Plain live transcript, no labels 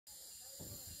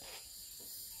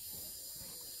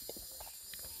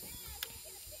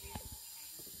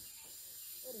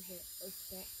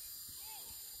Okay.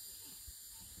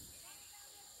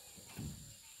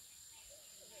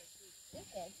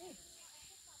 Look at it.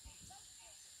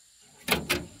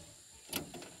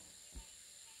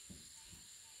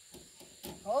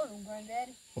 Hold him,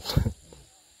 Granddaddy.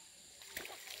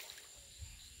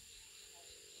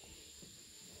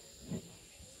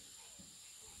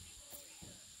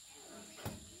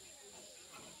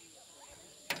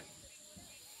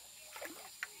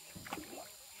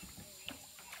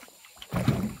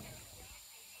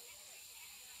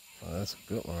 Oh, that's a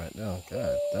good one right there.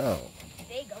 God damn.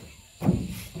 There you go.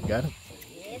 You got him?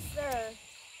 Yes, sir.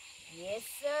 Yes,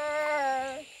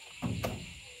 sir.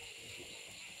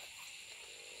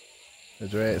 The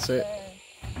drag set?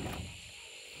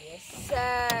 Yes,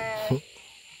 sir.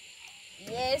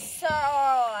 Yes, sir.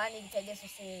 I need to take this one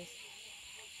serious.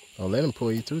 Don't let him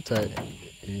pull you too tight.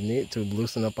 You need to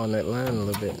loosen up on that line a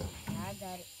little bit. I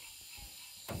got it.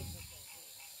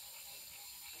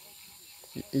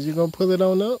 Is you gonna pull it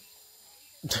on up?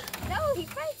 No, he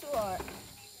fight too hard.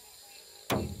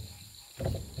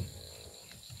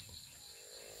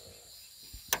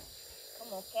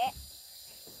 Come on, cat.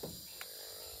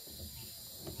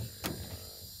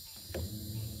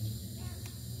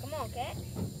 Come on, cat.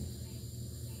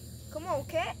 Come on,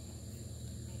 cat.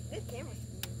 Good camera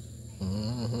skills.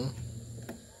 Mm-hmm.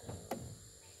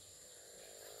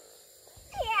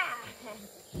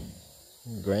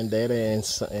 Yeah. Granddaddy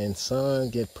and son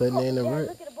get putting in the work.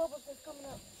 Look at the bubbles that's coming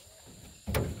up.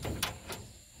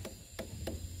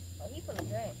 Oh, he full of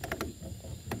drag.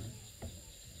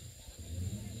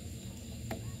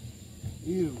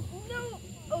 Ew. No.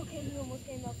 Okay, he almost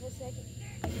came up for a second.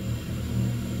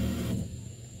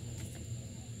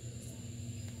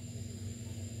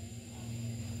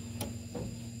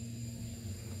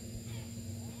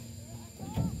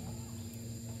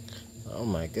 Oh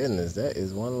my goodness, that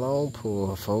is one long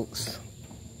pull, folks.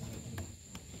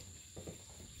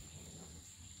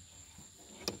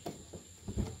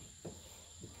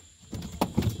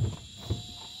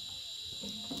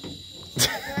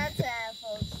 Taking my time,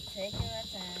 folks. Taking my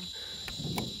time.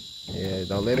 Yeah,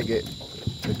 don't let it get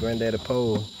the granddaddy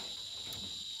pole.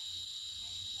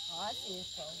 Oh, I see his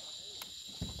pole.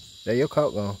 There, your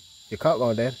cock gone. Your cock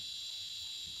gone, Dad.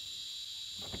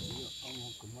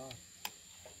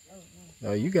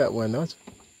 No, you got one, don't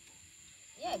you?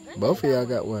 Yeah, Granddaddy Both of y'all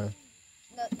got one.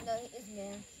 No, it's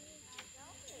mine.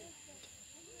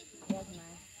 That's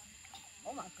mine.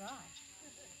 Oh my God.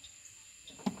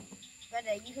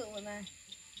 Granddaddy, you hooked with mine.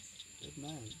 That's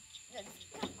mine.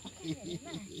 It's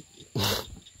mine.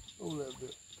 Hold that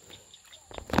bit.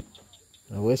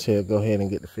 I wish he'd go ahead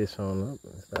and get the fish on up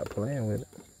and stop playing with it.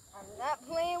 I'm not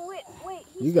playing with. Wait.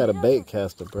 You got a bait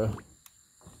caster, bro.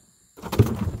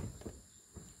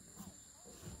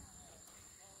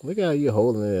 Look how you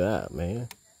holding it out, man.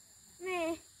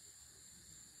 Man.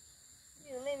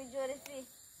 You let me enjoy this fish.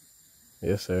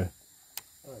 Yes, sir.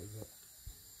 All right,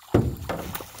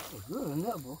 that's good in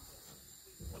that, boy.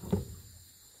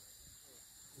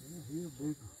 Yeah, he's a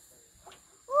big one.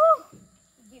 Woo!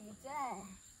 Give me time.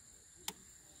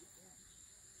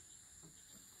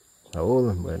 Hold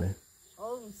him, buddy.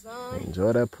 Hold him, son.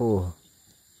 Enjoy that pull.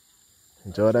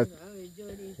 Enjoy that.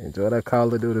 Enjoy that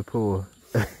Call of Duty pull.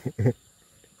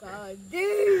 God,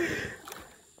 dude.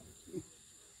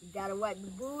 You gotta wipe the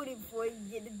booty before you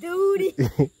get the duty.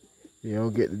 You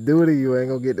don't get the duty, you ain't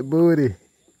gonna get the booty.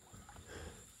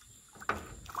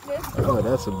 Oh,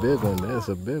 that's a big one. That's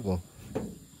a big one.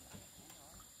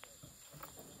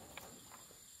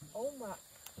 Oh my.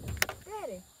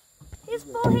 Daddy. His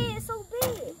forehead is so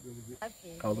big.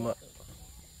 Call him up.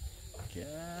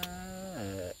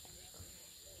 God.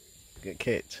 Good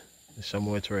catch. Show me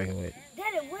what you're working with.